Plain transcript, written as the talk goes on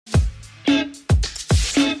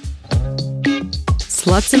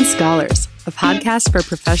Sluts and Scholars, a podcast for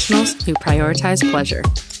professionals who prioritize pleasure.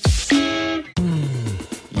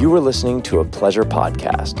 You are listening to a pleasure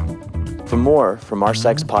podcast. For more from our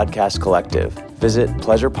sex podcast collective, visit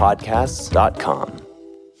pleasurepodcasts.com.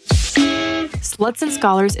 Sluts and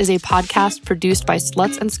Scholars is a podcast produced by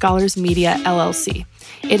Sluts and Scholars Media, LLC.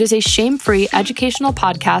 It is a shame-free educational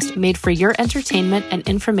podcast made for your entertainment and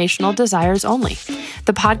informational desires only.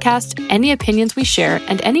 The podcast, any opinions we share,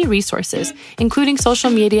 and any resources, including social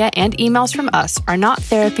media and emails from us, are not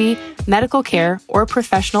therapy, medical care, or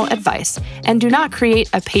professional advice, and do not create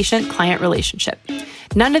a patient-client relationship.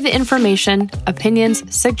 None of the information, opinions,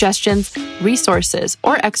 suggestions, resources,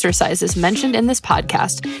 or exercises mentioned in this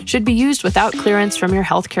podcast should be used without clearance from your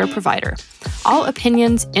healthcare provider. All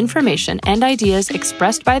opinions, information, and ideas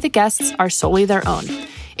expressed by the guests are solely their own.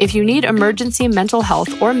 If you need emergency mental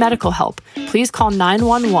health or medical help, please call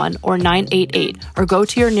 911 or 988 or go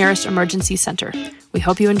to your nearest emergency center. We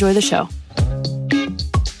hope you enjoy the show.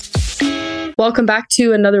 Welcome back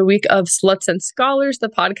to another week of Sluts and Scholars, the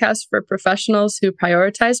podcast for professionals who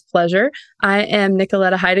prioritize pleasure. I am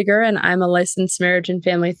Nicoletta Heidegger, and I'm a licensed marriage and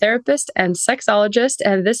family therapist and sexologist.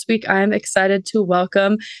 And this week, I'm excited to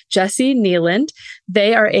welcome Jessi Kneeland.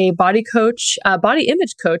 They are a body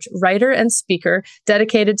image coach, writer, and speaker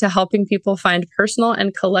dedicated to helping people find personal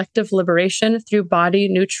and collective liberation through body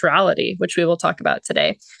neutrality, which we will talk about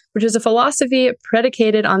today, which is a philosophy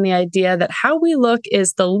predicated on the idea that how we look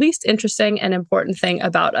is the least interesting and important thing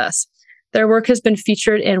about us. Their work has been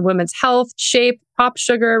featured in Women's Health, Shape, Pop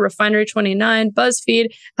Sugar, Refinery 29, BuzzFeed,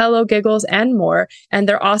 Hello Giggles, and more. And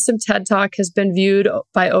their awesome TED Talk has been viewed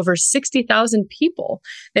by over 60,000 people.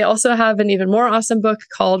 They also have an even more awesome book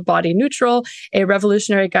called Body Neutral, a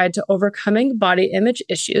revolutionary guide to overcoming body image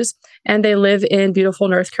issues. And they live in beautiful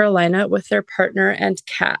North Carolina with their partner and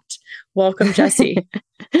cat. Welcome, Jessi.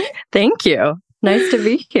 Thank you. Nice to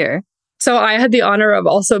be here. So I had the honor of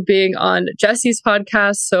also being on Jessi's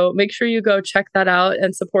podcast. So make sure you go check that out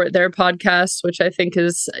and support their podcast, which I think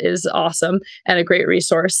is awesome and a great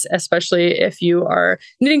resource, especially if you are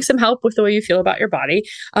needing some help with the way you feel about your body.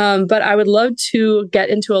 But I would love to get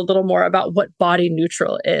into a little more about what body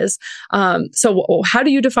neutral is. So how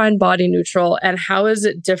do you define body neutral, and how is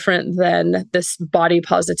it different than this body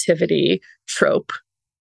positivity trope?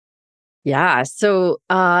 Yeah. So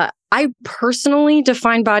I personally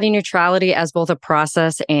define body neutrality as both a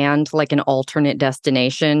process and like an alternate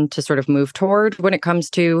destination to sort of move toward when it comes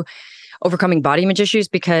to overcoming body image issues,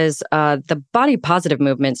 because the body positive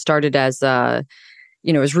movement started as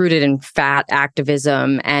it was rooted in fat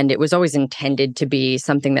activism, and it was always intended to be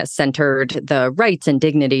something that centered the rights and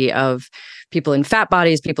dignity of people in fat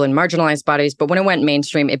bodies, people in marginalized bodies. But when it went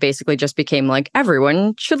mainstream, it basically just became like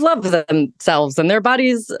everyone should love themselves and their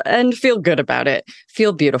bodies and feel good about it,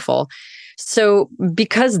 feel beautiful. So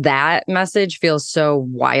because that message feels so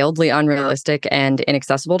wildly unrealistic and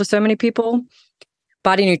inaccessible to so many people,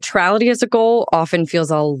 body neutrality as a goal often feels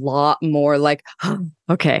a lot more like, oh,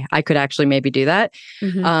 okay, I could actually maybe do that.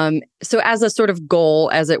 Mm-hmm. So as a sort of goal,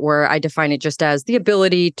 as it were, I define it just as the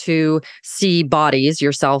ability to see bodies,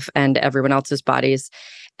 yourself and everyone else's bodies,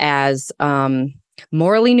 as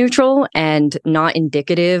morally neutral and not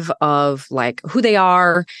indicative of like who they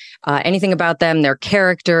are, anything about them, their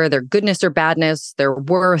character, their goodness or badness, their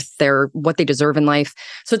worth, what they deserve in life.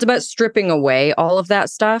 So it's about stripping away all of that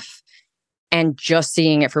stuff and just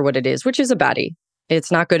seeing it for what it is, which is a body.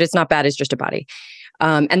 It's not good, it's not bad, it's just a body.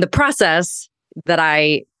 And the process that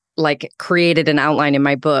I created an outline in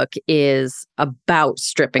my book is about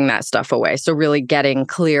stripping that stuff away. So really getting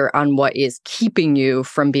clear on what is keeping you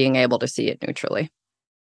from being able to see it neutrally.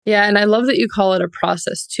 Yeah, and I love that you call it a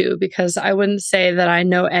process too, because I wouldn't say that I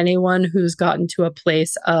know anyone who's gotten to a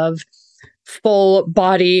place of full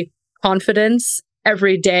body confidence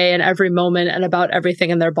every day and every moment and about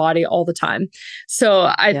everything in their body all the time.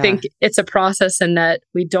 So I think it's a process in that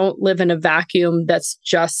we don't live in a vacuum that's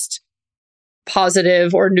just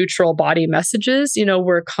positive or neutral body messages.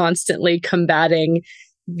 We're constantly combating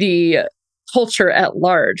the culture at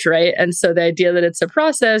large, right? And so the idea that it's a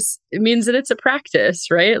process, it means that it's a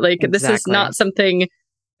practice, right? Like This is not something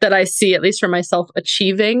that I see, at least for myself,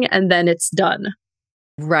 achieving and then it's done.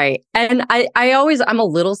 Right. And I'm a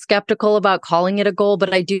little skeptical about calling it a goal,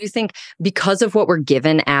 but I do think because of what we're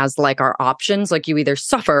given as like our options, like you either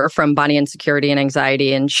suffer from body insecurity and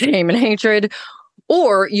anxiety and shame and hatred,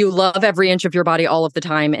 or you love every inch of your body all of the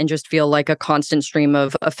time and just feel like a constant stream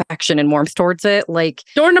of affection and warmth towards it. Like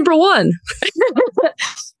door number one.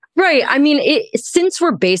 Right. I mean, since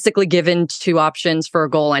we're basically given two options for a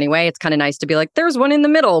goal anyway, it's kind of nice to be like, there's one in the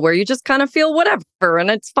middle where you just kind of feel whatever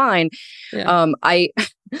and it's fine. Yeah.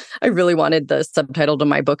 I really wanted the subtitle to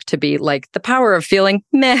my book to be like The Power of Feeling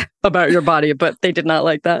Meh about Your Body, but they did not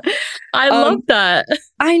like that. I love that.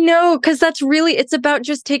 I know, because that's really, it's about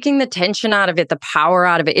just taking the tension out of it, the power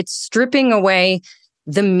out of it. It's stripping away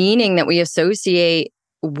the meaning that we associate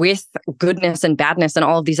with goodness and badness and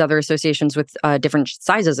all of these other associations with different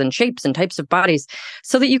sizes and shapes and types of bodies,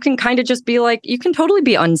 so that you can kind of just be like, you can totally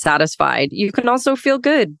be unsatisfied. You can also feel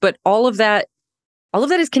good, but all of that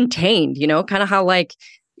is contained, kind of how like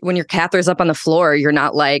when your cat throws up on the floor, you're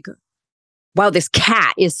not like, wow, this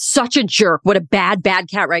cat is such a jerk. What a bad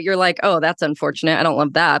cat, right? You're like, oh, that's unfortunate. I don't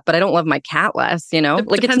love that, but I don't love my cat less,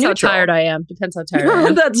 Like Depends how tired I am. Depends how tired I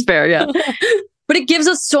am. That's fair, yeah. But it gives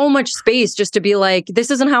us so much space just to be like,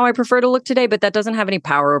 this isn't how I prefer to look today, but that doesn't have any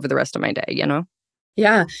power over the rest of my day,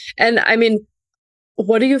 Yeah. And I mean,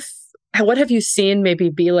 what have you seen maybe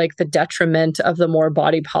be like the detriment of the more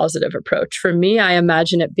body positive approach? For me, I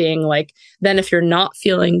imagine it being like, then if you're not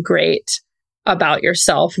feeling great about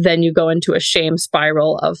yourself, then you go into a shame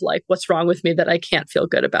spiral of like, what's wrong with me that I can't feel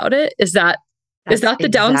good about it? Is that the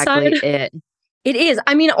downside? It is.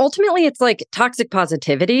 I mean, ultimately, it's like toxic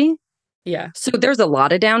positivity. Yeah. So there's a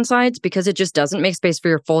lot of downsides because it just doesn't make space for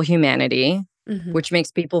your full humanity, which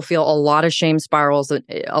makes people feel a lot of shame spirals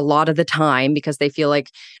a lot of the time, because they feel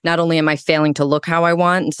like, not only am I failing to look how I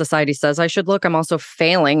want and society says I should look, I'm also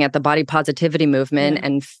failing at the body positivity movement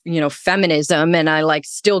and, feminism. And I like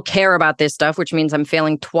still care about this stuff, which means I'm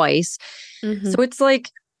failing twice. So it's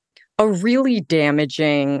like a really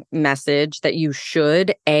damaging message that you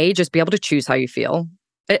should, just be able to choose how you feel.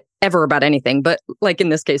 Ever about anything, but like in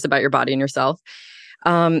this case about your body and yourself,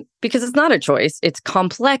 because it's not a choice. It's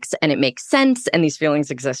complex and it makes sense, and these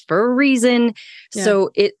feelings exist for a reason. Yeah.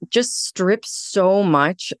 So it just strips so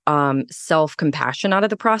much self-compassion out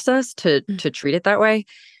of the process to treat it that way.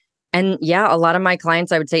 And yeah, a lot of my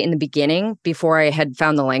clients, I would say in the beginning, before I had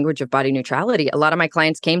found the language of body neutrality, a lot of my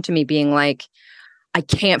clients came to me being like, I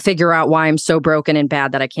can't figure out why I'm so broken and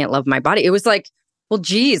bad that I can't love my body. It was like, well,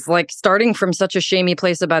 geez, like starting from such a shamey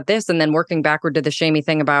place about this and then working backward to the shamey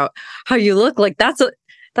thing about how you look, like that's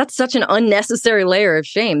such an unnecessary layer of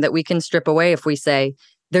shame that we can strip away if we say,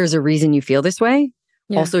 there's a reason you feel this way.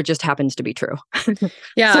 Yeah. Also, it just happens to be true.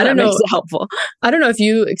 Yeah, so I don't know. Makes it helpful. I don't know if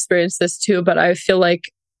you experienced this too, but I feel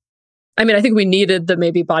like, I think we needed the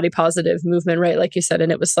maybe body positive movement, right? Like you said,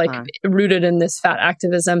 and it was like rooted in this fat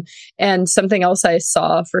activism. And something else I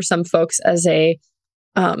saw for some folks as a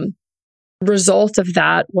result of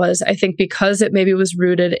that was, I think, because it maybe was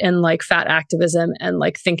rooted in like fat activism and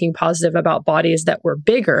like thinking positive about bodies that were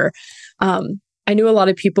bigger. I knew a lot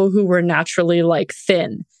of people who were naturally like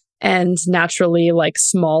thin and naturally like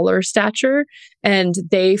smaller stature, and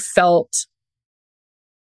they felt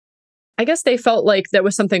like there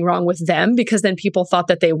was something wrong with them, because then people thought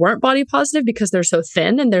that they weren't body positive because they're so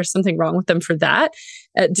thin, and there's something wrong with them for that.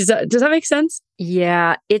 Does that make sense?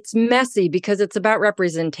 Yeah, it's messy because it's about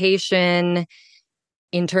representation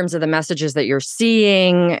in terms of the messages that you're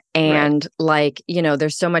seeing. And like,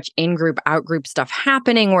 there's so much in-group, out-group stuff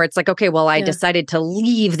happening where it's like, okay, well, I decided to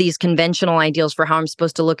leave these conventional ideals for how I'm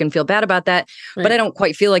supposed to look and feel bad about that. Right. But I don't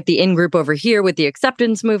quite feel like the in-group over here with the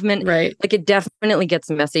acceptance movement. Right. Like it definitely gets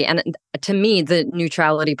messy. And to me, the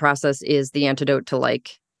neutrality process is the antidote to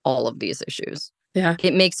like all of these issues. Yeah.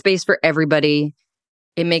 It makes space for everybody.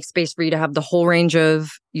 It makes space for you to have the whole range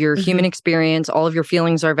of your human experience. All of your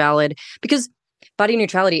feelings are valid, because body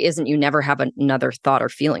neutrality isn't you never have another thought or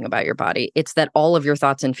feeling about your body. It's that all of your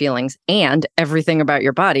thoughts and feelings and everything about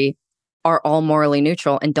your body are all morally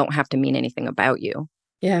neutral and don't have to mean anything about you.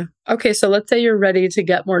 Yeah. Okay. So let's say you're ready to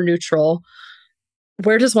get more neutral.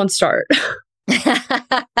 Where does one start?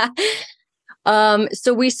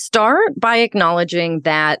 So we start by acknowledging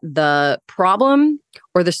that the problem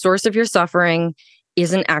or the source of your suffering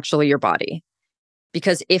isn't actually your body.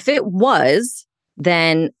 Because if it was,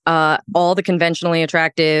 then all the conventionally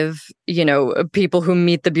attractive, people who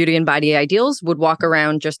meet the beauty and body ideals would walk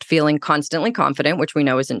around just feeling constantly confident, which we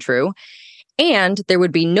know isn't true. And there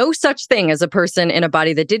would be no such thing as a person in a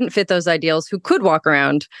body that didn't fit those ideals who could walk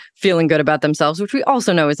around feeling good about themselves, which we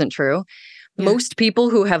also know isn't true. Yeah. Most people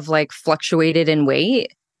who have like fluctuated in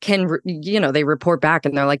weight can, they report back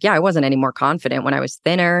and they're like, yeah, I wasn't any more confident when I was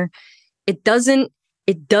thinner. It doesn't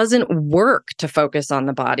work to focus on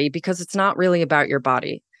the body because it's not really about your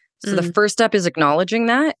body. So the first step is acknowledging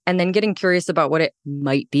that and then getting curious about what it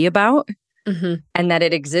might be about and that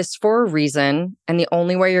it exists for a reason. And the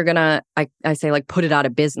only way you're going to, I say like put it out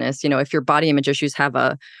of business, if your body image issues have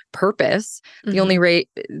a purpose, the only way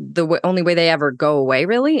they ever go away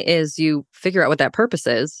really is you figure out what that purpose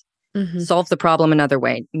is, solve the problem another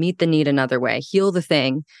way, meet the need another way, heal the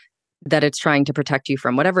thing. that it's trying to protect you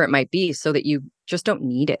from, whatever it might be, so that you just don't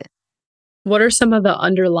need it. What are some of the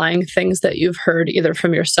underlying things that you've heard either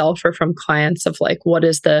from yourself or from clients of like, what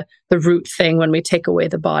is the root thing when we take away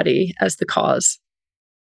the body as the cause?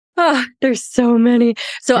 Oh, there's so many.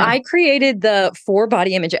 So Yeah. I created the 4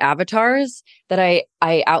 body image avatars that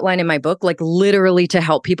I outline in my book, like literally to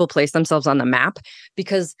help people place themselves on the map,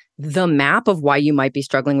 because the map of why you might be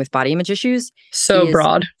struggling with body image issues So is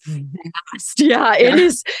broad. vast. Yeah, it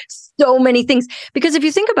is so many things. Because if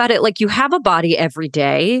you think about it, like you have a body every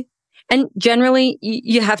day, and generally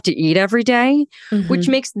you have to eat every day, which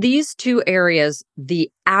makes these 2 areas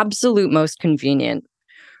the absolute most convenient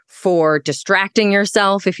for distracting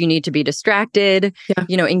yourself if you need to be distracted,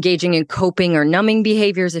 engaging in coping or numbing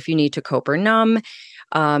behaviors if you need to cope or numb.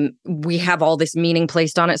 We have all this meaning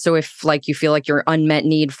placed on it. So if like you feel like your unmet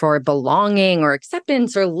need for belonging or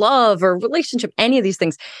acceptance or love or relationship, any of these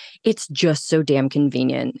things, it's just so damn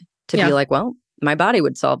convenient to be like, well, my body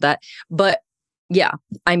would solve that. But yeah,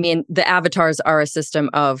 I mean, the avatars are a system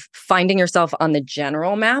of finding yourself on the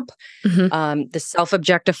general map. The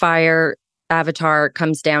self-objectifier avatar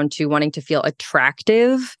comes down to wanting to feel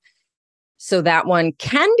attractive. So that one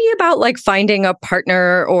can be about like finding a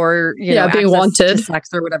partner or, being wanted, sex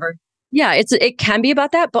or whatever. Yeah, it can be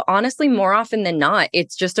about that. But honestly, more often than not,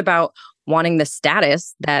 it's just about wanting the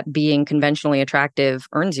status that being conventionally attractive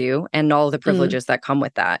earns you and all of the privileges that come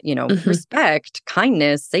with that, respect,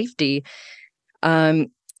 kindness, safety.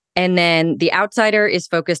 And then the outsider is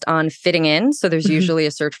focused on fitting in. So there's usually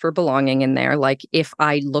a search for belonging in there. Like if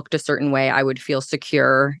I looked a certain way, I would feel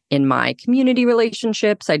secure in my community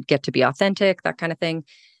relationships. I'd get to be authentic, that kind of thing.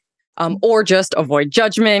 Or just avoid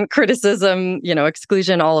judgment, criticism,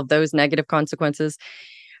 exclusion, all of those negative consequences.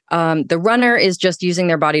 The runner is just using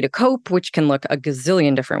their body to cope, which can look a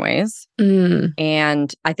gazillion different ways.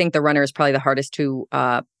 And I think the runner is probably the hardest to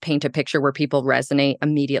paint a picture where people resonate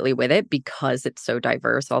immediately with it because it's so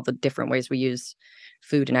diverse, all the different ways we use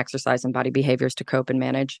food and exercise and body behaviors to cope and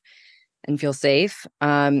manage and feel safe.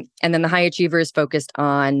 And then the high achiever is focused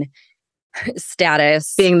on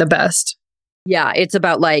status. Being the best. Yeah, it's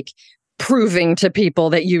about like proving to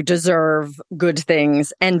people that you deserve good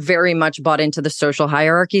things and very much bought into the social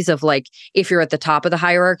hierarchies of like, if you're at the top of the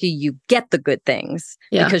hierarchy, you get the good things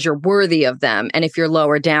because you're worthy of them. And if you're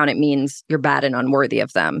lower down, it means you're bad and unworthy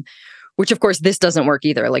of them, which of course, this doesn't work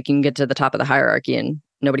either. Like you can get to the top of the hierarchy and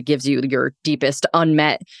nobody gives you your deepest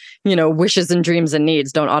unmet, wishes and dreams and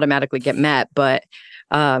needs don't automatically get met. But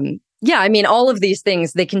yeah, I mean, all of these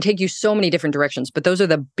things, they can take you so many different directions, but those are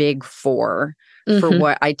the big 4 for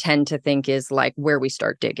what I tend to think is like where we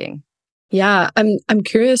start digging. Yeah, I'm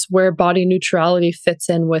curious where body neutrality fits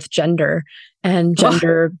in with gender and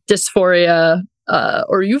gender dysphoria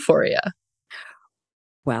or euphoria.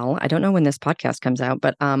 Well, I don't know when this podcast comes out,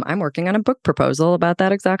 but I'm working on a book proposal about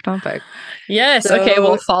that exact topic. Yes. So, okay.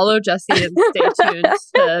 We'll follow Jessi and stay tuned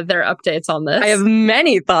to their updates on this. I have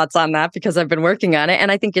many thoughts on that because I've been working on it.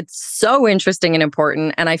 And I think it's so interesting and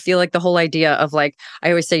important. And I feel like the whole idea of like, I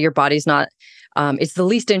always say your body's not, it's the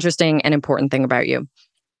least interesting and important thing about you.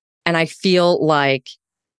 And I feel like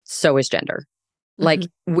so is gender. Like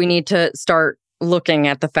we need to start looking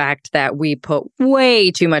at the fact that we put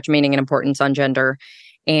way too much meaning and importance on gender.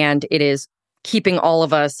 And it is keeping all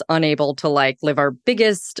of us unable to like live our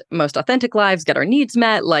biggest, most authentic lives, get our needs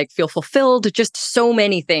met, like feel fulfilled. Just so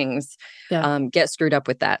many things get screwed up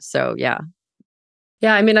with that. So, yeah.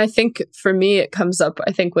 Yeah. I mean, I think for me, it comes up,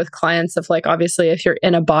 I think, with clients of like, obviously, if you're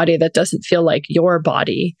in a body that doesn't feel like your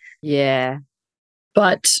body. Yeah.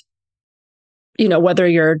 But, whether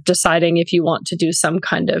you're deciding if you want to do some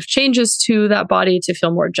kind of changes to that body to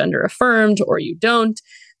feel more gender affirmed or you don't.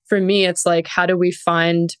 For me, it's like, how do we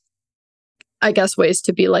find, I guess, ways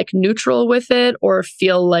to be like neutral with it or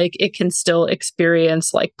feel like it can still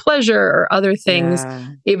experience like pleasure or other things,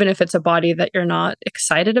 even if it's a body that you're not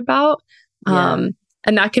excited about.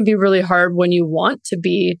 And that can be really hard when you want to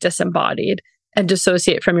be disembodied and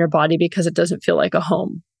dissociate from your body because it doesn't feel like a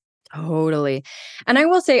home. Totally. And I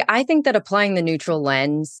will say, I think that applying the neutral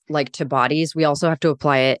lens, like to bodies, we also have to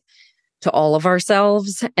apply it to all of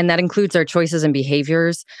ourselves. And that includes our choices and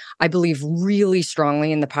behaviors. I believe really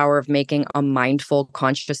strongly in the power of making a mindful,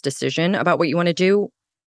 conscious decision about what you want to do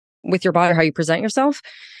with your body or how you present yourself.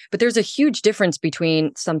 But there's a huge difference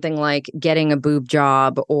between something like getting a boob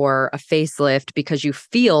job or a facelift because you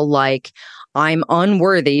feel like I'm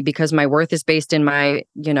unworthy because my worth is based in my,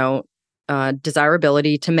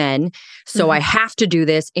 desirability to men. So I have to do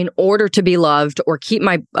this in order to be loved or keep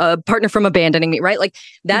my partner from abandoning me, right? Like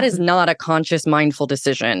that is not a conscious, mindful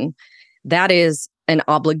decision. That is an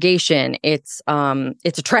obligation. It's a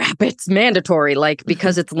trap. It's mandatory, like,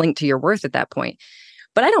 because it's linked to your worth at that point.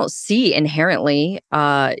 But I don't see inherently,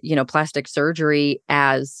 plastic surgery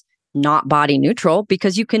as not body neutral,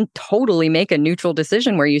 because you can totally make a neutral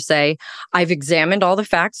decision where you say, I've examined all the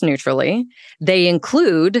facts neutrally. They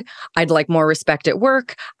include, I'd like more respect at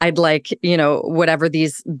work. I'd like, whatever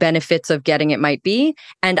these benefits of getting it might be.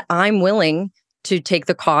 And I'm willing to take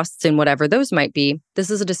the costs and whatever those might be. This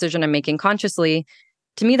is a decision I'm making consciously.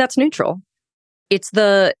 To me, that's neutral. It's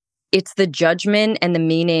the judgment and the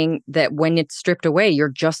meaning that when it's stripped away, you're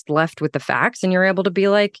just left with the facts and you're able to be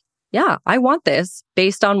like, yeah, I want this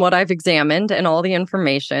based on what I've examined and all the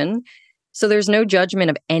information. So there's no judgment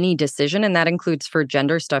of any decision. And that includes for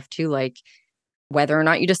gender stuff too, like whether or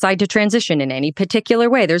not you decide to transition in any particular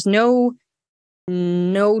way. There's no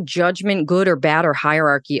judgment, good or bad, or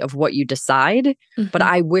hierarchy of what you decide. Mm-hmm. But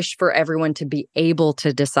I wish for everyone to be able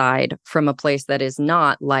to decide from a place that is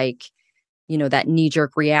not like, that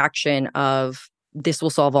knee-jerk reaction of, this will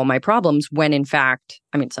solve all my problems, when in fact,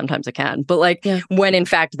 I mean, sometimes it can, but when in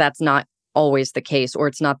fact, that's not always the case, or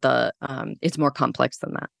it's not it's more complex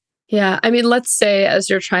than that. Yeah. I mean, let's say as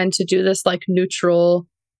you're trying to do this like neutral,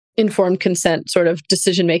 informed consent sort of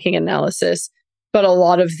decision-making analysis, but a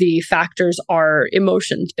lot of the factors are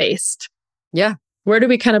emotions based. Yeah. Where do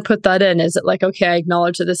we kind of put that in? Is it like, okay, I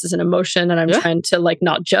acknowledge that this is an emotion and I'm trying to like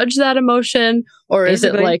not judge that emotion? Or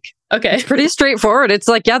basically, is it like, okay. It's pretty straightforward. It's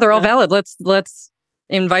like, yeah, they're all valid. Let's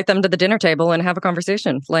invite them to the dinner table and have a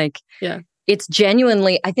conversation. Like, it's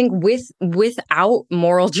genuinely, I think without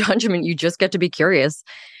moral judgment, you just get to be curious.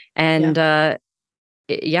 And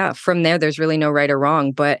from there, there's really no right or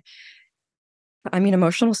wrong. But I mean,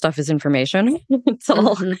 emotional stuff is information. It's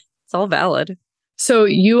all valid. So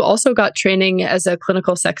you also got training as a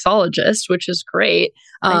clinical sexologist, which is great.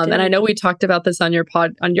 And I know we talked about this on your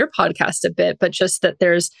podcast a bit, but just that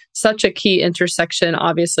there's such a key intersection,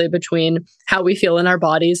 obviously, between how we feel in our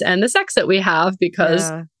bodies and the sex that we have,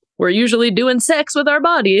 because we're usually doing sex with our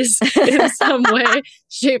bodies in some way,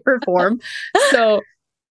 shape, or form. So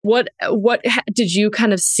what did you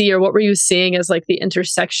kind of see, or what were you seeing as like the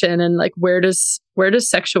intersection, and like where does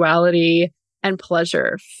sexuality and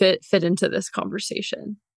pleasure fit into this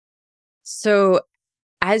conversation? So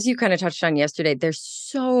as you kind of touched on yesterday, there's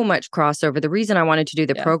so much crossover. The reason I wanted to do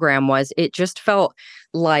the program was it just felt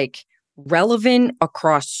like relevant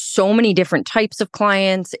across so many different types of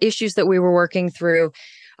clients, issues that we were working through.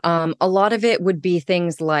 A lot of it would be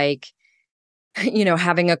things like,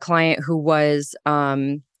 having a client who was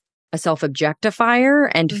a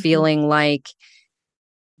self-objectifier and feeling like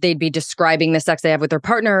they'd be describing the sex they have with their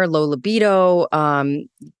partner, low libido,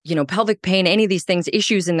 pelvic pain, any of these things,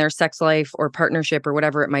 issues in their sex life or partnership or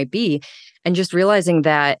whatever it might be. And just realizing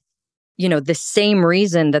that, the same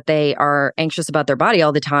reason that they are anxious about their body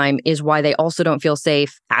all the time is why they also don't feel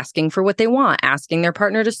safe asking for what they want, asking their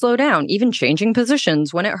partner to slow down, even changing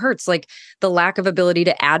positions when it hurts. Like the lack of ability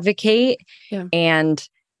to advocate and,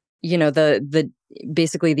 the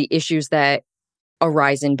basically the issues that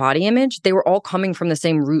arise in body image, they were all coming from the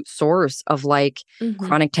same root source of like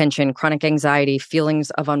chronic tension, chronic anxiety,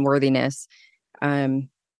 feelings of unworthiness.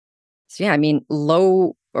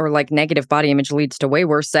 Low or like negative body image leads to way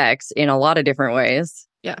worse sex in a lot of different ways.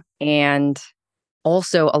 Yeah. And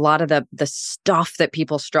also a lot of the stuff that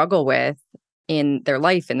people struggle with in their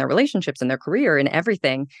life, in their relationships, in their career, in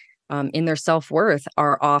everything, in their self-worth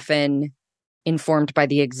are often informed by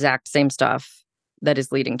the exact same stuff that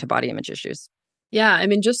is leading to body image issues. Yeah, I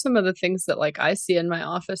mean, just some of the things that like I see in my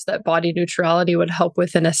office that body neutrality would help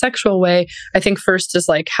with in a sexual way. I think first is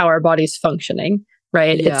like how our body's functioning,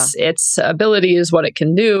 right? Yeah. Its ability is what it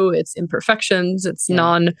can do, its imperfections, its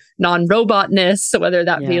non-robotness. So whether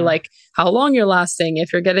that be like how long you're lasting,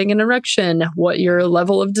 if you're getting an erection, what your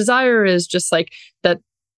level of desire is, just like that.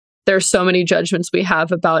 There's so many judgments we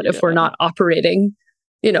have about if we're not operating,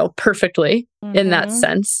 perfectly in that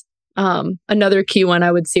sense. Another key one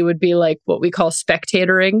I would see would be like what we call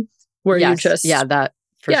spectatoring, where you just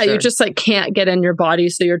you just like can't get in your body,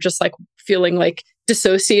 so you're just like feeling like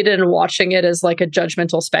dissociated and watching it as like a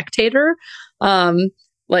judgmental spectator.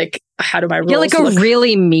 Like, how do my rules like a look?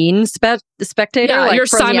 Really mean spectator. Yeah, like you're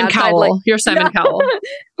Simon Cowell. Like, you're Simon Cowell.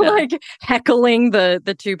 Like heckling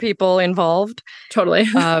the two people involved. Totally.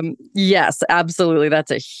 Yes, absolutely.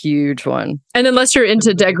 That's a huge one. And unless you're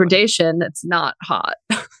into degradation, it's not hot.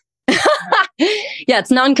 Yeah,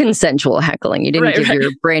 it's non-consensual heckling. You didn't give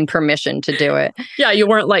your brain permission to do it. Yeah, you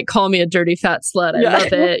weren't like, call me a dirty fat slut. I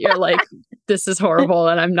love it. You're like, this is horrible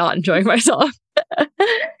and I'm not enjoying myself.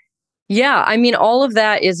 Yeah, I mean, all of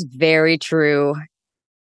that is very true.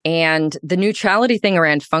 And the neutrality thing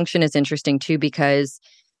around function is interesting too, because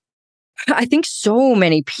I think so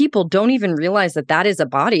many people don't even realize that that is a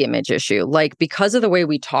body image issue. Like, because of the way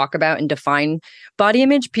we talk about and define body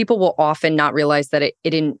image, people will often not realize that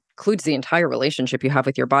it includes the entire relationship you have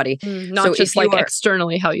with your body. Not So just if you like are-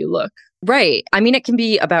 externally how you look. Right. I mean, it can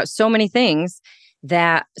be about so many things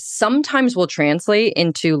that sometimes will translate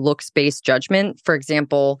into looks-based judgment. For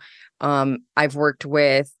example, I've worked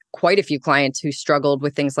with quite a few clients who struggled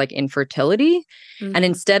with things like infertility. And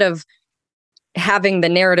instead of having the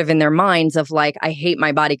narrative in their minds of like, I hate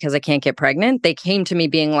my body because I can't get pregnant, they came to me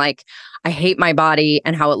being like, I hate my body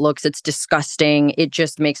and how it looks. It's disgusting. It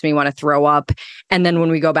just makes me want to throw up. And then when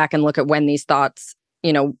we go back and look at when these thoughts,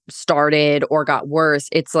 started or got worse,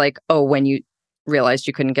 it's like, oh, when you realized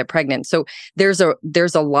you couldn't get pregnant. So there's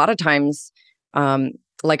a lot of times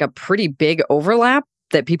like a pretty big overlap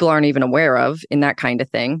that people aren't even aware of in that kind of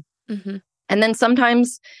thing. And then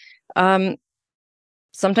sometimes if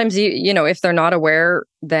they're not aware,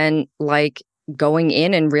 then like going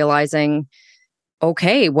in and realizing,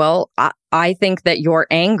 okay, well, I think that your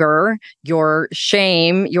anger, your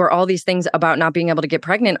shame, your all these things about not being able to get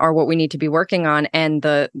pregnant are what we need to be working on. And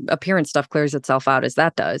the appearance stuff clears itself out as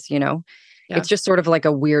that does, Yeah. It's just sort of like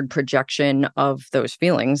a weird projection of those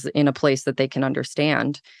feelings in a place that they can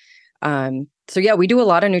understand. So yeah, we do a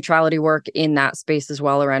lot of neutrality work in that space as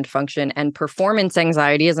well around function. And performance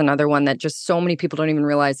anxiety is another one that just so many people don't even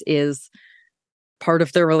realize is part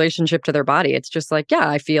of their relationship to their body. It's just like, yeah,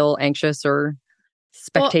 I feel anxious or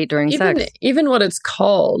spectate during sex. Even what it's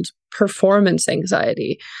called, performance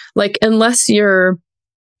anxiety. Like, unless you're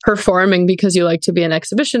performing because you like to be an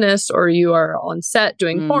exhibitionist or you are on set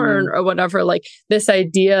doing porn or whatever, like this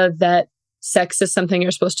idea that sex is something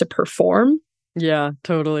you're supposed to perform. Yeah,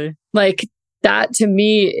 totally. Like, that to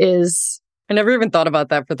me is... I never even thought about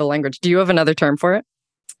that for the language. Do you have another term for it?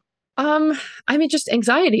 I mean, just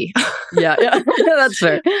anxiety. Yeah, that's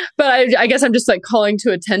fair. But I guess I'm just like calling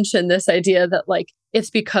to attention this idea that like it's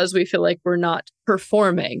because we feel like we're not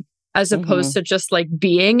performing as opposed to just like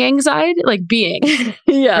being anxiety, like being.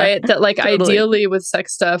 Yeah. Right. That like totally. Ideally with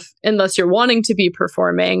sex stuff, unless you're wanting to be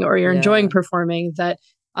performing or you're enjoying performing, that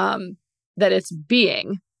it's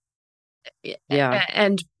being. Yeah.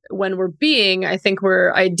 And when we're being, I think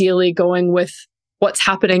we're ideally going with what's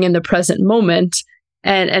happening in the present moment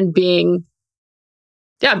and being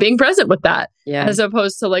present with that. Yeah. As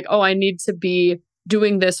opposed to like, oh, I need to be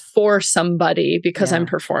doing this for somebody because I'm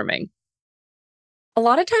performing. A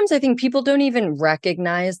lot of times I think people don't even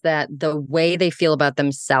recognize that the way they feel about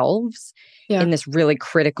themselves in this really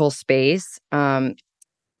critical space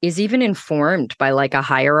is even informed by like a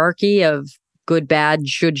hierarchy of good, bad,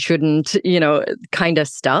 should, shouldn't, kind of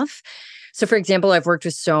stuff. So for example, I've worked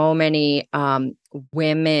with so many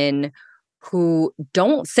women who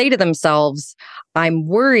don't say to themselves, I'm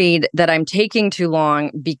worried that I'm taking too long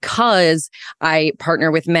because I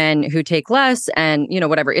partner with men who take less and,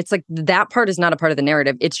 whatever. It's like that part is not a part of the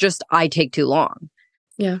narrative. It's just I take too long.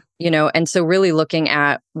 Yeah. And so really looking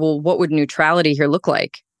at, well, what would neutrality here look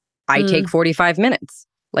like? I take 45 minutes.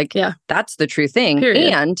 Like, that's the true thing.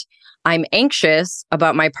 Period. And I'm anxious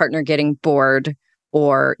about my partner getting bored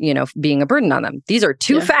or, being a burden on them. These are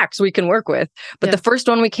two facts we can work with. But the first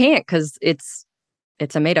one we can't because it's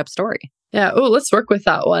a made up story. Yeah. Oh, let's work with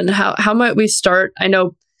that one. How might we start? I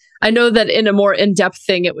know that in a more in-depth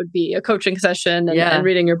thing, it would be a coaching session and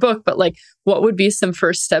reading your book. But like, what would be some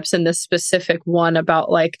first steps in this specific one about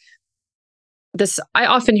like this? I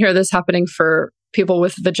often hear this happening for people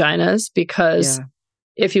with vaginas because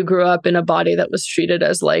if you grew up in a body that was treated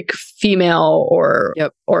as like female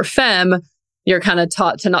or femme, you're kind of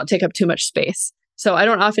taught to not take up too much space. So I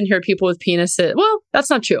don't often hear people with penises. Well, that's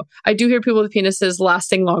not true. I do hear people with penises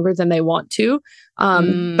lasting longer than they want to.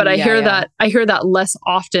 But I hear that less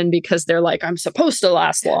often because they're like, I'm supposed to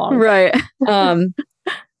last long. Right.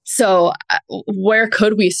 So where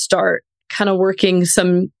could we start kind of working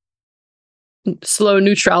some slow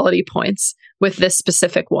neutrality points with this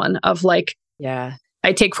specific one of like,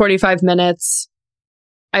 I take 45 minutes.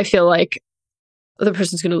 I feel like the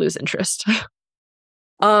person's going to lose interest.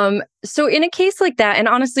 So in a case like that, and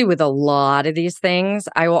honestly, with a lot of these things,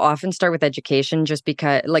 I will often start with education just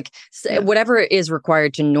because whatever is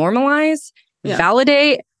required to normalize,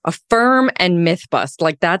 validate, affirm, and myth bust.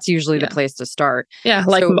 Like that's usually the place to start. Yeah.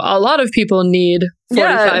 Like a lot of people need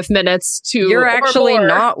 45 minutes to. You're actually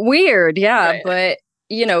not weird. Yeah. Right. But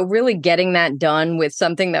really getting that done with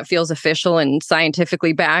something that feels official and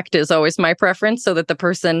scientifically backed is always my preference, so that the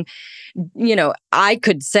person, I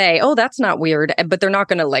could say, oh, that's not weird, but they're not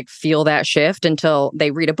going to like feel that shift until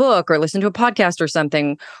they read a book or listen to a podcast or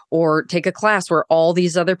something, or take a class where all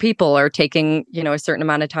these other people are taking, a certain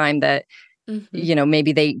amount of time that,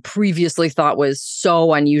 maybe they previously thought was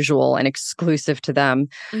so unusual and exclusive to them.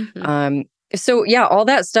 So yeah, all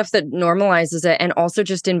that stuff that normalizes it, and also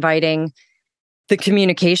just inviting the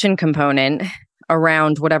communication component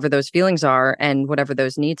around whatever those feelings are and whatever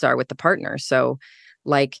those needs are with the partner. So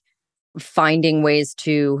like finding ways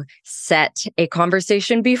to set a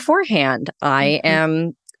conversation beforehand. I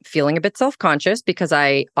am feeling a bit self-conscious because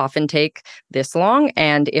I often take this long.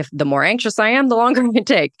 And if the more anxious I am, the longer I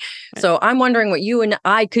take. Right. So I'm wondering what you and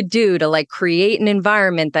I could do to like create an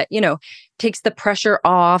environment that, takes the pressure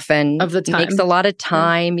off and of the time. Makes a lot of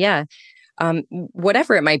time. Yeah.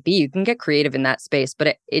 Whatever it might be, you can get creative in that space,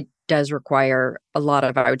 but it does require a lot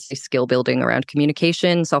of, I would say, skill building around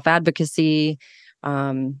communication, self-advocacy,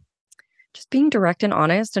 just being direct and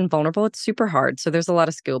honest and vulnerable. It's super hard. So there's a lot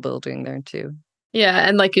of skill building there too. Yeah.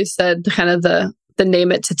 And like you said, kind of the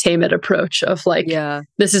name it to tame it approach of like,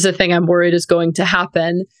 this is a thing I'm worried is going to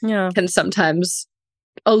happen, can sometimes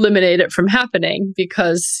eliminate it from happening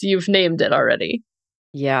because you've named it already.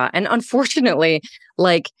 Yeah. And unfortunately,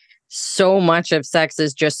 like so much of sex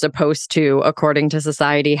is just supposed to, according to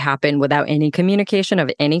society, happen without any communication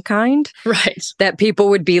of any kind. Right. That people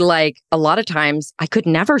would be like, a lot of times, I could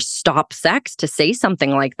never stop sex to say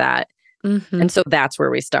something like that. And so that's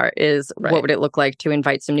where we start is what would it look like to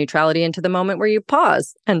invite some neutrality into the moment where you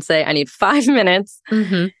pause and say, I need 5 minutes.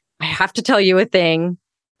 I have to tell you a thing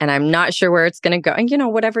and I'm not sure where it's going to go. And,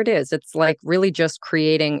 whatever it is, it's like really just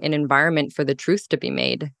creating an environment for the truth to be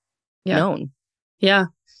made known. Yeah.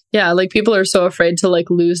 Yeah. Like people are so afraid to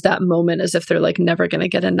like lose that moment as if they're like never going to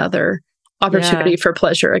get another opportunity for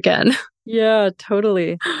pleasure again. Yeah,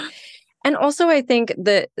 totally. And also I think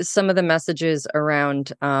that some of the messages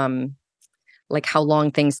around, like how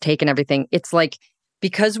long things take and everything, it's like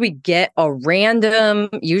because we get a random,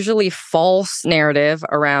 usually false narrative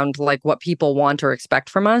around like what people want or expect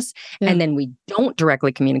from us, and then we don't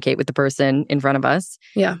directly communicate with the person in front of us.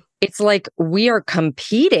 Yeah. It's like we are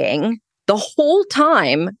competing the whole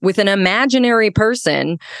time with an imaginary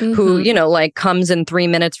person who, like comes in 3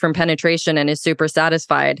 minutes from penetration and is super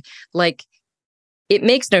satisfied. Like it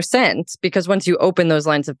makes no sense because once you open those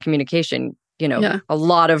lines of communication, a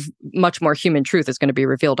lot of much more human truth is going to be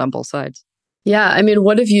revealed on both sides. Yeah. I mean,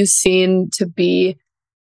 what have you seen to be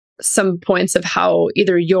some points of how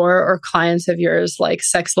either your or clients of yours, like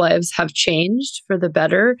sex lives, have changed for the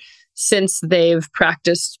better since they've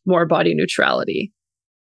practiced more body neutrality?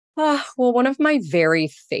 Well, one of my very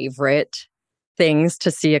favorite things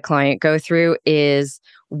to see a client go through is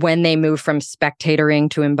when they move from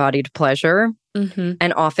spectatoring to embodied pleasure.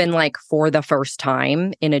 And often like for the first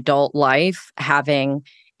time in adult life, having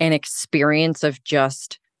an experience of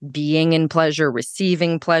just being in pleasure,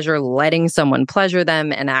 receiving pleasure, letting someone pleasure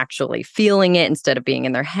them and actually feeling it instead of being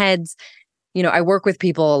in their heads. I work with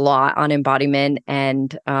people a lot on embodiment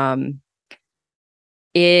and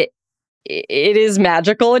it is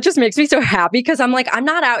magical. It just makes me so happy because I'm like, I'm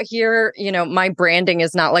not out here, my branding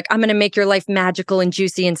is not like, I'm going to make your life magical and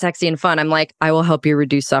juicy and sexy and fun. I'm like, I will help you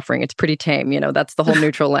reduce suffering. It's pretty tame. That's the whole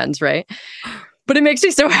neutral lens, right? But it makes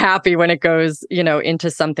me so happy when it goes,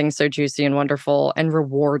 into something so juicy and wonderful and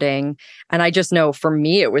rewarding. And I just know for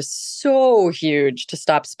me, it was so huge to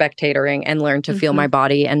stop spectatoring and learn to feel my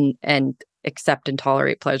body and accept and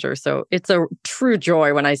tolerate pleasure. So it's a true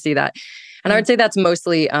joy when I see that. And I would say that's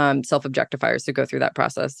mostly self-objectifiers who go through that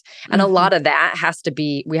process. And a lot of that has to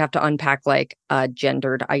be, we have to unpack like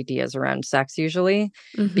gendered ideas around sex usually,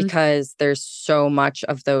 because there's so much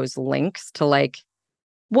of those links to like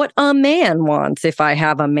what a man wants if I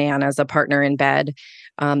have a man as a partner in bed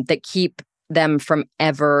that keep them from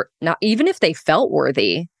ever, not even if they felt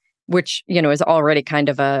worthy, which, is already kind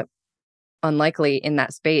of a unlikely in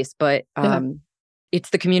that space. But it's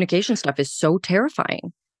the communication stuff is so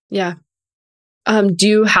terrifying. Yeah. Do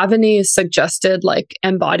you have any suggested like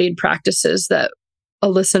embodied practices that a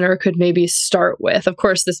listener could maybe start with? Of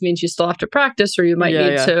course, this means you still have to practice or you might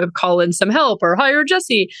need to call in some help or hire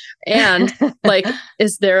Jessi. And like,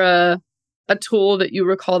 is there a tool that you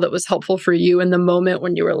recall that was helpful for you in the moment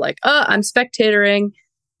when you were like, I'm spectatoring,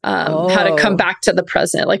 how to come back to the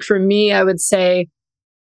present? Like for me, I would say,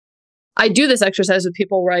 I do this exercise with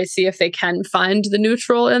people where I see if they can find the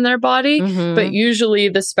neutral in their body, but usually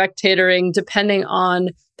the spectatoring, depending on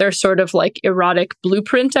their sort of like erotic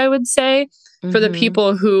blueprint, I would say, for the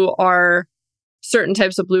people who are certain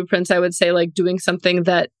types of blueprints, I would say like doing something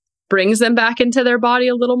that brings them back into their body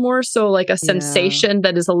a little more. So like a sensation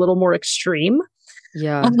that is a little more extreme.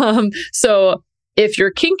 Yeah. So if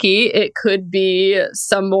you're kinky, it could be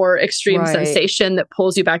some more extreme sensation that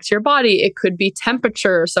pulls you back to your body. It could be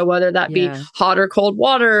temperature. So whether that be hot or cold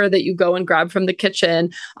water that you go and grab from the kitchen.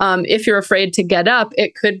 If you're afraid to get up,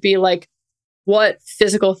 it could be like, what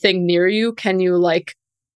physical thing near you can you like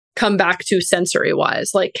come back to sensory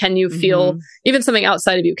wise? Like, can you feel even something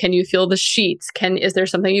outside of you? Can you feel the sheets? Is there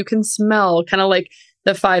something you can smell? Kind of like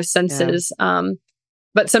the five senses.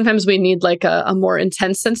 But sometimes we need like a more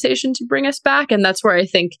intense sensation to bring us back. And that's where I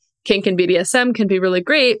think kink and BDSM can be really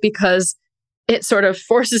great, because it sort of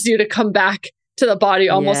forces you to come back to the body,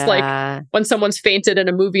 almost like when someone's fainted in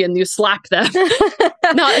a movie and you slap them.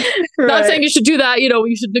 Not saying you should do that,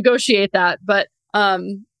 you should negotiate that. But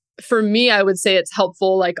for me, I would say it's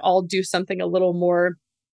helpful. Like, I'll do something a little more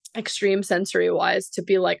extreme sensory wise to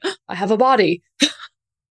be like, oh, I have a body.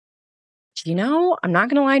 I'm not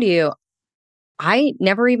going to lie to you. I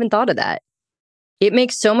never even thought of that. It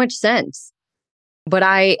makes so much sense. But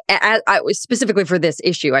I specifically for this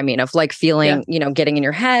issue, I mean, of like feeling, getting in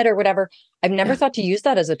your head or whatever, I've never thought to use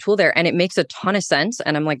that as a tool there. And it makes a ton of sense.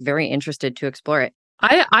 And I'm like very interested to explore it.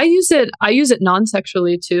 I use it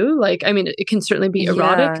non-sexually too. Like, I mean, it can certainly be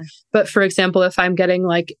erotic, but for example, if I'm getting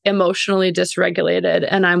like emotionally dysregulated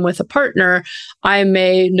and I'm with a partner, I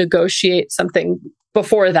may negotiate something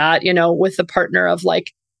before that, with the partner of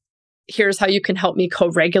like, here's how you can help me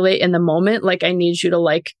co-regulate in the moment. Like, I need you to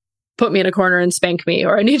like put me in a corner and spank me,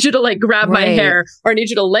 or I need you to like grab my hair, or I need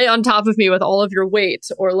you to lay on top of me with all of your weight,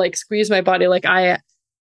 or like squeeze my body. Like I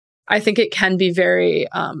think it can be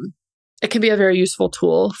it can be a very useful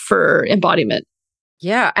tool for embodiment.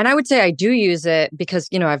 Yeah. And I would say I do use it because,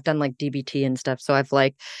 I've done like DBT and stuff. So I've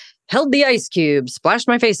like held the ice cube, splashed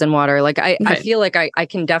my face in water. Like I feel like I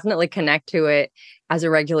can definitely connect to it as a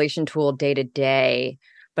regulation tool day to day.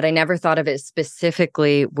 But I never thought of it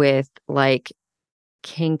specifically with like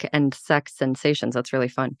kink and sex sensations. That's really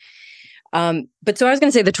fun. But so I was going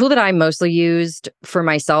to say the tool that I mostly used for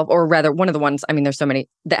myself, or rather one of the ones, I mean, there's so many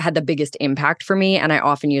that had the biggest impact for me and I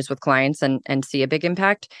often use with clients and see a big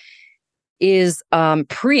impact, is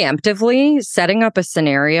preemptively setting up a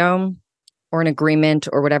scenario or an agreement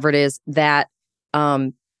or whatever it is that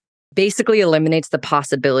basically eliminates the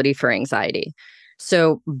possibility for anxiety.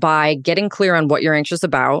 So by getting clear on what you're anxious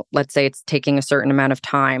about, let's say it's taking a certain amount of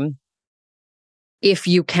time, if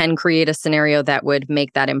you can create a scenario that would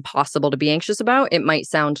make that impossible to be anxious about, it might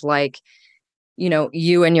sound like,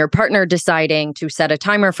 you and your partner deciding to set a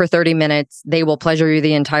timer for 30 minutes. They will pleasure you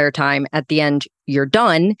the entire time. At the end, you're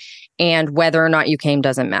done. And whether or not you came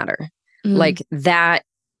doesn't matter. Like that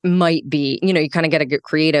might be, you kind of got to get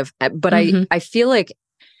creative. But I feel like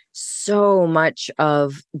so much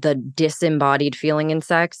of the disembodied feeling in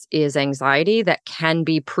sex is anxiety that can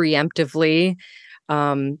be preemptively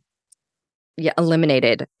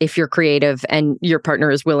eliminated if you're creative and your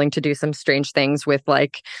partner is willing to do some strange things with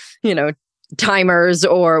like, timers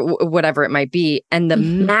or whatever it might be. And the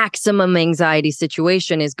maximum anxiety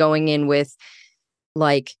situation is going in with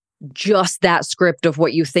like just that script of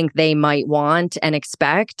what you think they might want and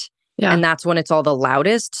expect. Yeah. And that's when it's all the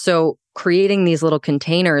loudest. So creating these little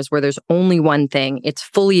containers where there's only one thing, it's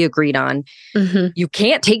fully agreed on. You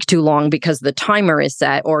can't take too long because the timer is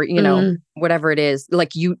set, or, whatever it is.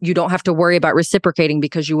 Like you don't have to worry about reciprocating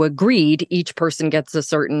because you agreed each person gets a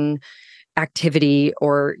certain activity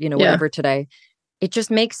or, whatever today. It just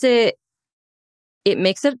makes it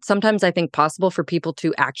sometimes, I think, possible for people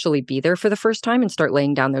to actually be there for the first time and start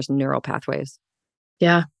laying down those neural pathways.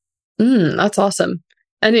 Yeah. That's awesome.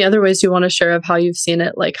 Any other ways you want to share of how you've seen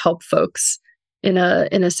it like help folks in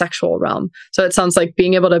a sexual realm? So it sounds like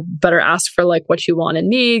being able to better ask for like what you want and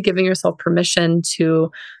need, giving yourself permission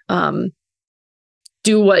to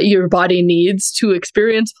do what your body needs to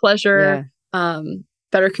experience pleasure,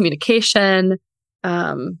 better communication.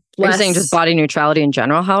 Are you saying just body neutrality in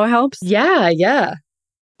general, how it helps? Yeah.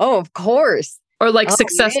 Oh, of course. Or like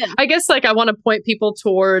success. Man. I guess like I want to point people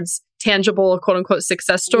towards tangible, quote unquote,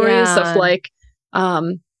 success stories of like,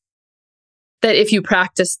 that if you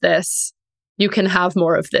practice this, you can have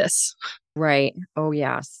more of this. Right. Oh,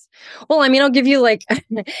 yes. Well, I mean, I'll give you like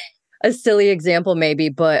a silly example maybe,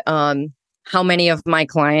 but how many of my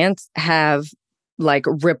clients have like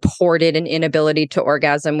reported an inability to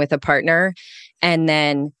orgasm with a partner, and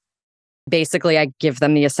then basically I give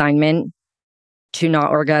them the assignment to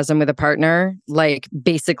not orgasm with a partner, like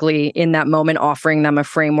basically in that moment offering them a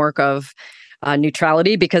framework of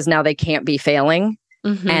neutrality, because now they can't be failing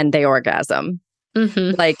and they orgasm.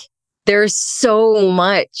 Like there's so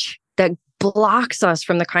much that blocks us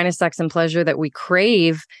from the kind of sex and pleasure that we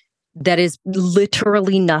crave that is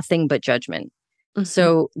literally nothing but judgment. Mm-hmm.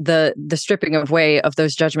 So the stripping away of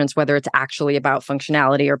those judgments, whether it's actually about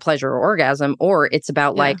functionality or pleasure or orgasm, or it's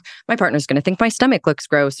about like, my partner's going to think my stomach looks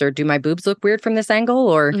gross, or do my boobs look weird from this angle?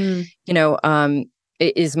 Or,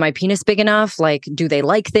 is my penis big enough? Like, do they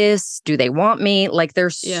like this? Do they want me? Like,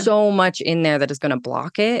 there's so much in there that is going to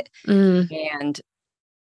block it. And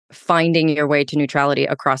finding your way to neutrality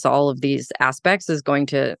across all of these aspects is going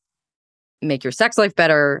to make your sex life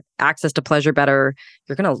better, access to pleasure better.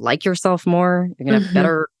 You're going to like yourself more. You're going to have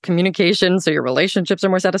better communication. So your relationships are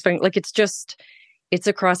more satisfying. Like, it's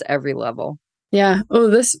across every level. Yeah. Oh,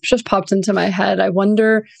 this just popped into my head. I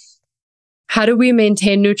wonder, how do we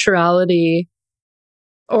maintain neutrality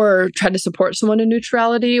or try to support someone in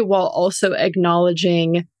neutrality while also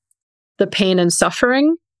acknowledging the pain and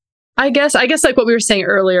suffering? I guess like what we were saying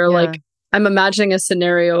earlier, like I'm imagining a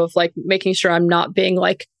scenario of like making sure I'm not being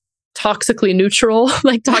like toxically neutral,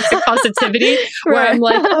 like toxic positivity, where I'm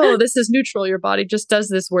like, oh, this is neutral. Your body just does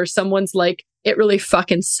this, where someone's like, it really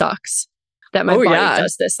fucking sucks that my body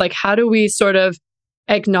does this. Like, how do we sort of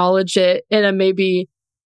acknowledge it in a maybe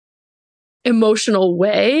emotional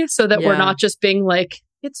way so that we're not just being like,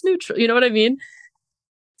 it's neutral. You know what I mean?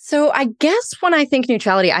 So I guess when I think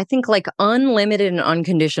neutrality, I think like unlimited and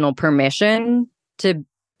unconditional permission to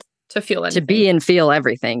feel anything. To be and feel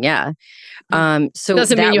everything. Yeah. So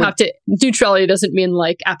doesn't mean you have to, neutrality doesn't mean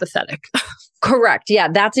like apathetic. Correct. Yeah.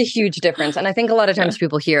 That's a huge difference. And I think a lot of times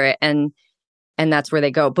people hear it and that's where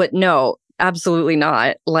they go. But no, absolutely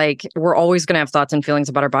not. Like, we're always going to have thoughts and feelings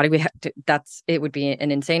about our body. It would be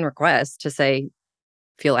an insane request to say,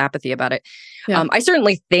 feel apathy about it. Yeah. I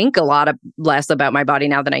certainly think a lot less about my body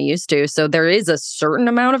now than I used to. So there is a certain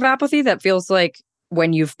amount of apathy that feels like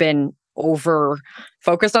when you've been over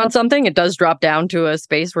focused on something, it does drop down to a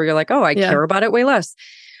space where you're like, oh, I care about it way less.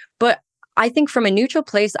 But I think from a neutral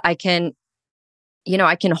place, I can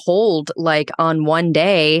hold like on one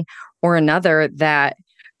day or another that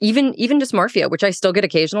even dysmorphia, which I still get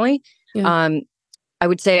occasionally. Yeah. I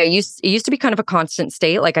would say it used to be kind of a constant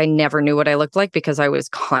state. Like, I never knew what I looked like because I was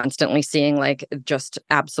constantly seeing like just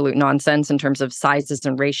absolute nonsense in terms of sizes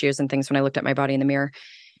and ratios and things when I looked at my body in the mirror.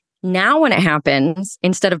 Now when it happens,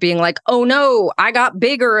 instead of being like, oh no, I got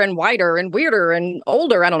bigger and wider and weirder and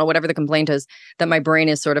older, I don't know, whatever the complaint is that my brain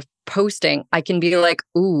is sort of posting, I can be like,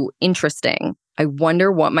 ooh, interesting. I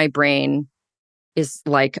wonder what my brain is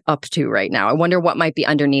like up to right now. I wonder what might be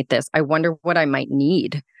underneath this. I wonder what I might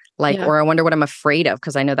need. Or I wonder what I'm afraid of,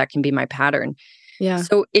 because I know that can be my pattern. Yeah.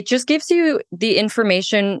 So it just gives you the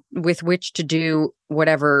information with which to do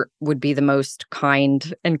whatever would be the most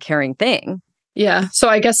kind and caring thing. Yeah. So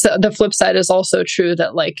I guess the flip side is also true,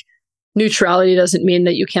 that like neutrality doesn't mean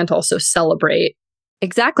that you can't also celebrate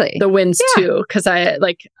exactly the wins too. Because I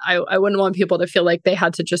wouldn't want people to feel like they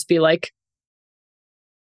had to just be like,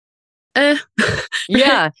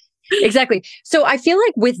 yeah. Exactly. So I feel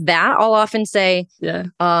like with that, I'll often say,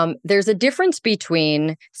 there's a difference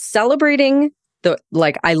between celebrating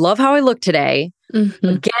I love how I look today,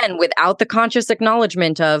 again, without the conscious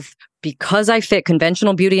acknowledgement of, because I fit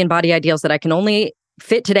conventional beauty and body ideals that I can only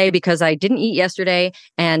fit today because I didn't eat yesterday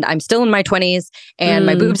and I'm still in my 20s and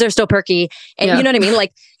my boobs are still perky. And you know what I mean?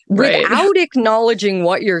 Like, without acknowledging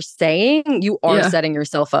what you're saying, you are setting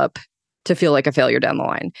yourself up to feel like a failure down the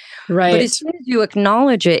line. Right. But as soon as you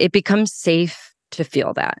acknowledge it, it becomes safe to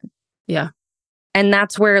feel that. Yeah. And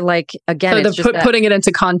that's where, like, again, so it's just putting it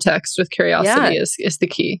into context with curiosity is the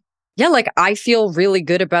key. Yeah. Like, I feel really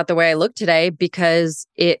good about the way I look today because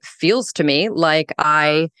it feels to me like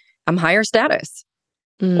I'm higher status.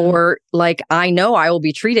 Or like, I know I will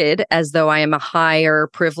be treated as though I am a higher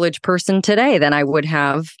privileged person today than I would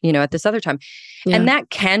have, at this other time. Yeah. And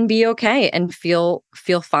that can be okay and feel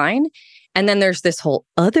fine. And then there's this whole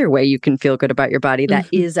other way you can feel good about your body that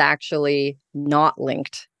is actually not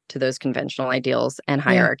linked to those conventional ideals and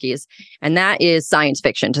hierarchies. And that is science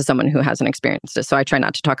fiction to someone who hasn't experienced it. So I try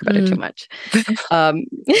not to talk about it too much.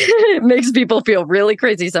 It makes people feel really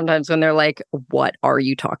crazy sometimes when they're like, what are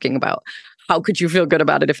you talking about? How could you feel good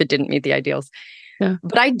about it if it didn't meet the ideals? Yeah.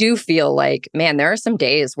 But I do feel like, man, there are some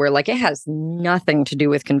days where like it has nothing to do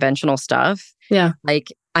with conventional stuff. Yeah.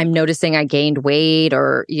 Like, I'm noticing I gained weight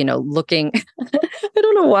or, looking, I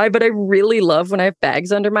don't know why, but I really love when I have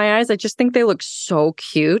bags under my eyes. I just think they look so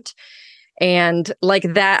cute. And like,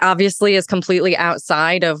 that obviously is completely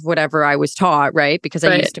outside of whatever I was taught, right? Because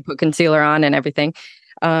I used to put concealer on and everything.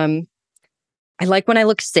 I like when I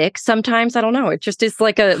look sick sometimes. I don't know. It just is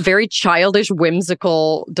like a very childish,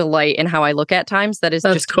 whimsical delight in how I look at times that is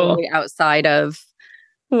just totally outside of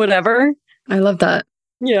whatever. I love that.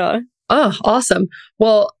 Yeah. Oh, awesome.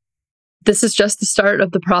 Well, this is just the start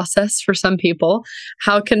of the process for some people.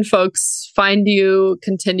 How can folks find you,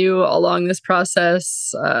 continue along this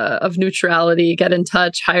process of neutrality, get in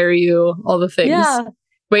touch, hire you, all the things? Yeah.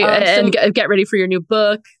 Wait, and get ready for your new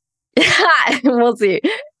book. We'll see.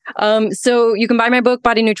 So you can buy my book,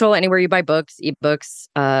 Body Neutral, anywhere you buy books, ebooks,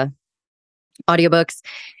 audiobooks.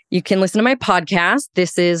 You can listen to my podcast.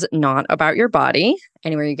 This is Not About Your Body,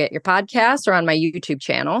 anywhere you get your podcast or on my YouTube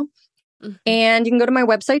channel. Mm-hmm. And you can go to my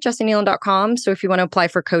website, jessikneeland.com. So if you want to apply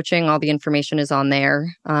for coaching, all the information is on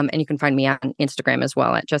there. And you can find me on Instagram as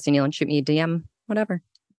well at Jessi Kneeland. Shoot me a DM, whatever.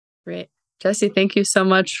 Great. Jessi, thank you so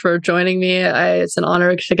much for joining me. It's an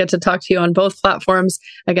honor to get to talk to you on both platforms.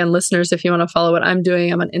 Again, listeners, if you want to follow what I'm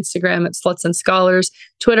doing, I'm on Instagram at Sluts and Scholars,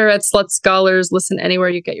 Twitter at Sluts Scholars. Listen anywhere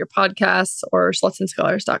you get your podcasts or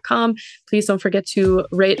slutsandscholars.com. Please don't forget to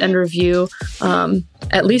rate and review,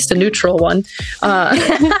 at least a neutral one.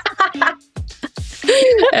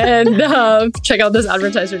 And check out those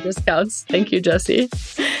advertiser discounts. Thank you, Jessi.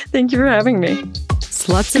 Thank you for having me.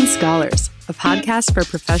 Sluts and Scholars, a podcast for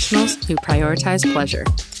professionals who prioritize pleasure.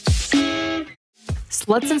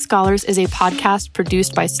 Sluts and Scholars is a podcast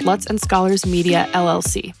produced by Sluts and Scholars Media,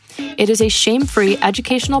 LLC. It is a shame-free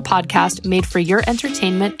educational podcast made for your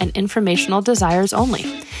entertainment and informational desires only.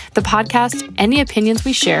 The podcast, any opinions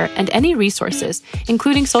we share, and any resources,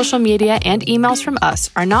 including social media and emails from us,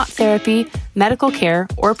 are not therapy, medical care,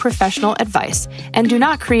 or professional advice, and do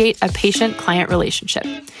not create a patient-client relationship.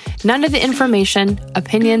 None of the information,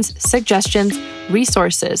 opinions, suggestions,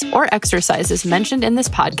 resources, or exercises mentioned in this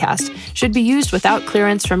podcast should be used without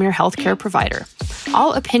clearance from your healthcare provider.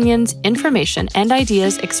 All opinions, information, and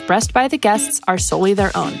ideas expressed by the guests are solely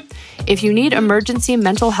their own. If you need emergency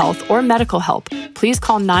mental health or medical help, please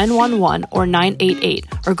call 911 or 988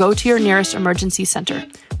 or go to your nearest emergency center.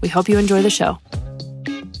 We hope you enjoy the show.